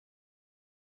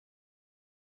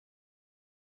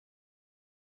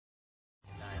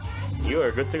You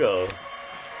are good to go.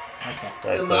 Okay.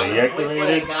 That's so you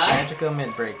activated. Magical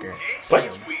Midbreaker.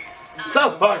 What?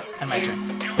 South Park. And my turn.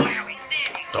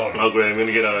 Oh, great! I'm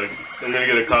gonna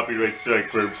get a copyright strike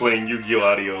for playing Yu-Gi-Oh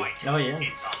audio. Oh yeah.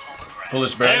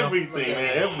 Foolish Barrel. Everything,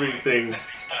 man, everything.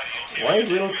 Why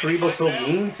is little Karibo so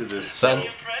mean to this? Sun.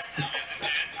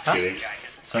 Just kidding.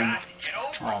 Sun.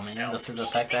 Oh man, this is the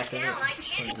effect activate.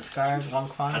 So discard one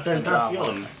font and draw Tentacion.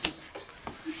 one.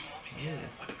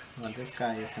 Well, this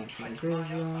guy is sent to the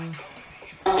graveyard.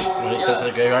 When he sends to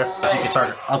the graveyard, you can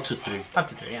target up to 3. Up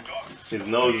to 3, yeah. His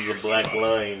nose is a black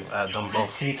line. Done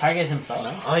both. Can he target himself?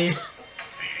 No? Oh yeah.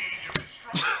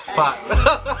 Pot.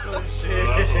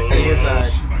 He is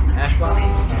Ash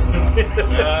Blossom. Yeah,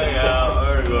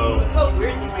 there we go. Look how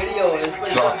weird this video is,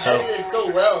 but Draw it's edited so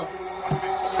well.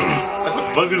 What the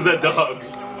fuck is that dog?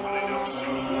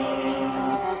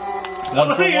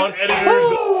 1 for 1.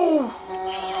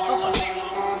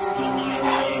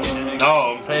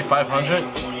 Oh, Pay 500.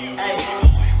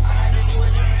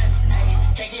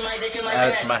 Add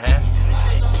it to my hand.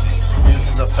 Use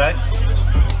his effect.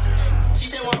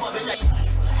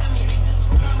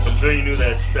 I'm sure you knew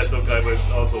that Seto guy was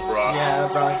also Brock. Yeah,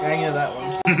 Brock, I knew that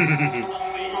one.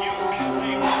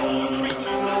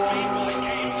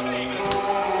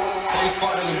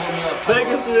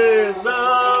 Pegasus,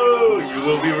 no! You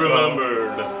will be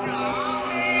remembered.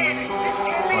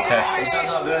 Okay.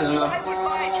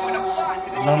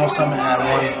 Normal summon, add 1.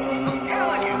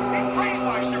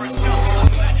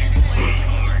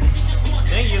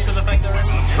 Didn't use his effect already?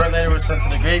 Red later was sent to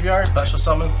the graveyard. Special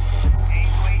summon.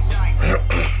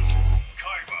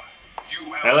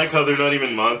 I like how they're not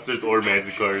even monsters or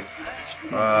magic cards.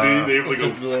 They have like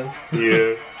Just blue.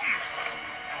 yeah.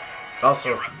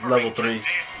 Also, level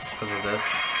 3s because of this.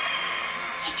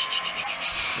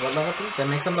 What level 3? That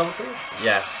makes them level 3?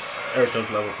 Yeah, Erito's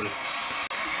level 3.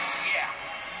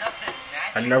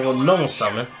 I never normal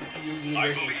summon.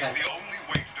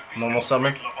 Normal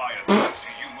summon.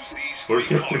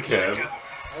 Orchestra Cab.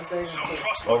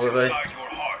 Overlay.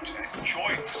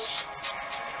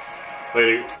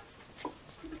 Wait.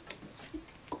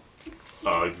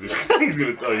 Oh, he's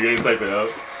gonna. Oh, you're gonna type it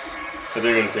out. But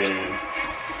they're gonna say it again.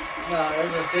 No,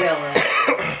 there's a feeling.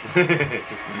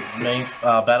 Main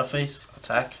battle phase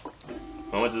attack.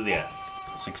 How much is he at?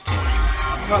 16.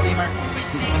 Well, Lemur.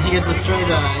 When he gets destroyed,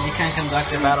 you can't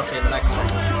conduct your battle phase next turn.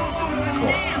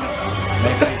 Cool.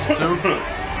 Main phase 2.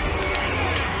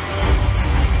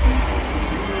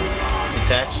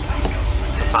 Detach.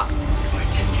 Pop.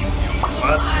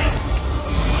 What?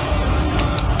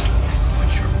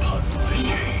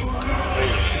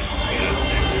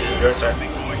 Your turn.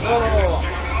 Oh,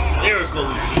 miracle!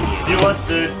 Did you watch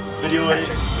the video?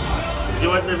 Did you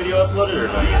watch the video uploaded or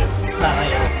not yet? Not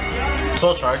yet.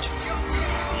 Soul charge.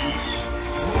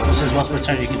 This is once per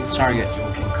turn you can target.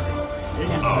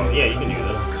 Oh yeah, you can do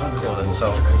that. Cool then.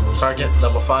 So target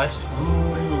level 5s.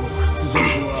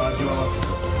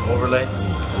 Overlay.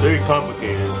 Very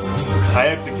complicated. I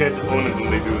have to catch opponents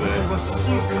when they do that.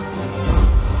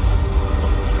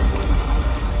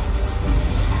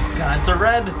 God, it's a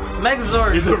red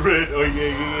Megazord! It's a red. Oh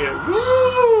yeah.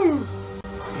 Woo!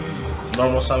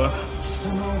 Normal summon.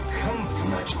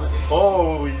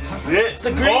 Holy shit! It's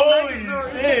the green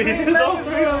Megazord! Shit! It's all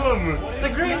 3 of them! It's the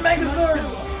green Megazord!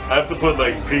 I have to put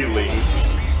like pre-link.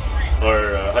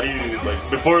 Or how do you like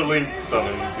before link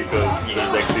summon because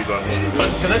there's XP's on here.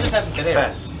 Because that just happened today.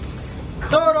 Pass.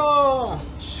 Toro!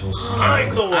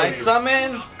 I'm the one. I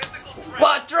summon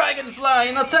What Dragonfly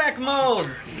in attack mode!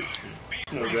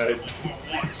 Oh god.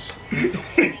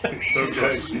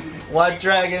 Okay. What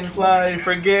Dragonfly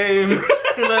for game?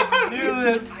 Let's do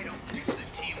this!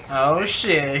 Oh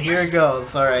shit, here it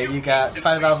goes. Alright, you got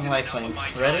 5,000 life points.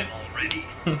 Ready?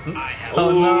 Oh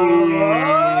no!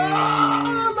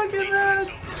 Oh, look at that!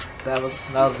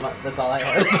 That's all I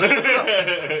had.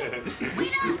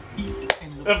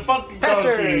 The fucking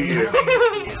Pester! donkey!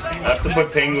 I have to put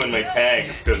Pengu in my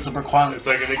tags because Super Quants. it's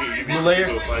like gonna make it easy Blue layer.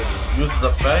 to find it. Uses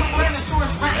effect.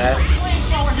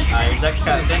 Your deck's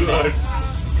got a thing there.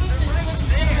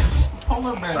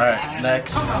 Alright,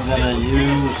 next I'm gonna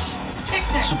use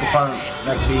Super Quant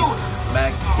Mag Beast.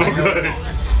 Mag.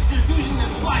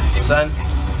 Send.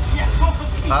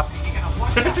 Pop.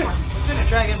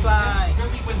 Dragonfly!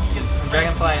 When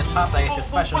Dragonfly is popped, I get to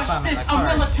special summon a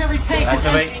card.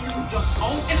 Activate.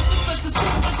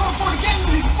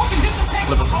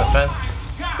 Flip into the fence.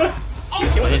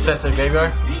 When he sends to the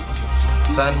graveyard,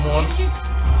 send 1.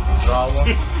 Draw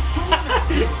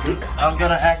 1. I'm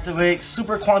gonna activate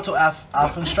Super Quantum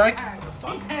Alpha Strike.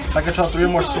 If I control 3 or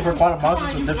more Super Quantum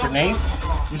monsters with different names,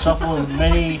 you shuffle as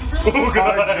many cards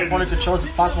your opponent controls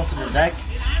as possible to their deck.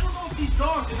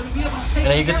 And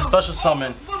then you get to special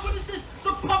summon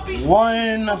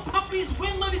one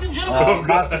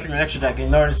monster from your extra deck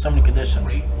in order to summon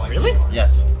conditions. Really?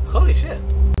 Yes. Holy shit.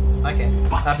 Okay.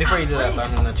 Before you do that,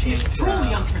 I'm gonna change to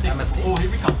MST. Oh,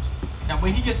 here he comes. Now,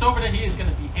 when he gets over there, he is going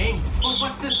to be angry. But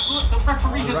what's this? Look, the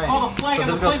referee has called a flag So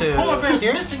and the this goes play. to Polar Bear is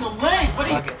here? missing a leg, but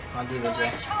he's... Okay, I'll do this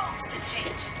way.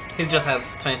 He just has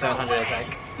 2700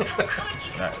 attack.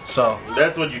 Alright, so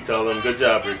That's what you tell them. Good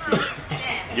job, Ricky.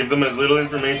 Give them as little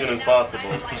information as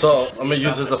possible. so I'm gonna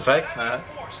use this effect.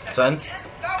 Send.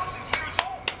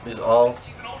 These all.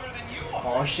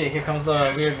 Oh shit, here comes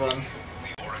a weird one.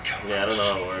 Yeah, I don't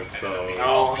know how it works, so...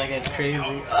 Oh, that guy's crazy.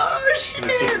 Oh shit!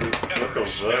 What the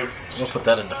fuck? I'm gonna put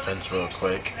that in defense real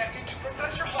quick.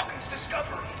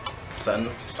 Send.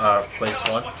 Place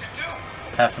one.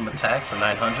 Half him attack for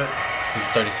 900. He's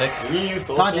 36. Did you use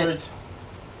Soul Punch it. Charge?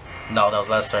 No, that was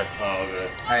last turn. Oh, okay.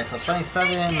 Alright, so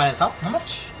 27 minus how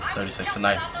much? 36 and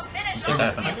 9. You take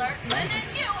that.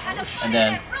 And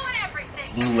then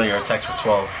blue layer attacks for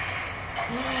 12.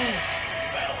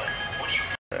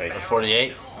 Right.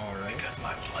 48.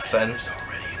 Send.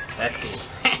 That's good.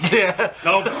 Yeah.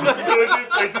 No,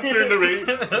 I just turned the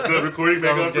recording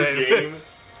back on for game.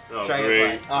 Oh,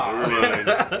 great. Never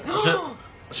mind.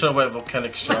 Should have went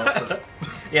volcanic shell.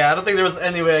 Yeah, I don't think there was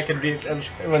any way I could beat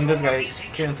when this guy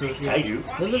came into this game. I do.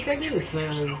 What does this guy do? It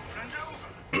says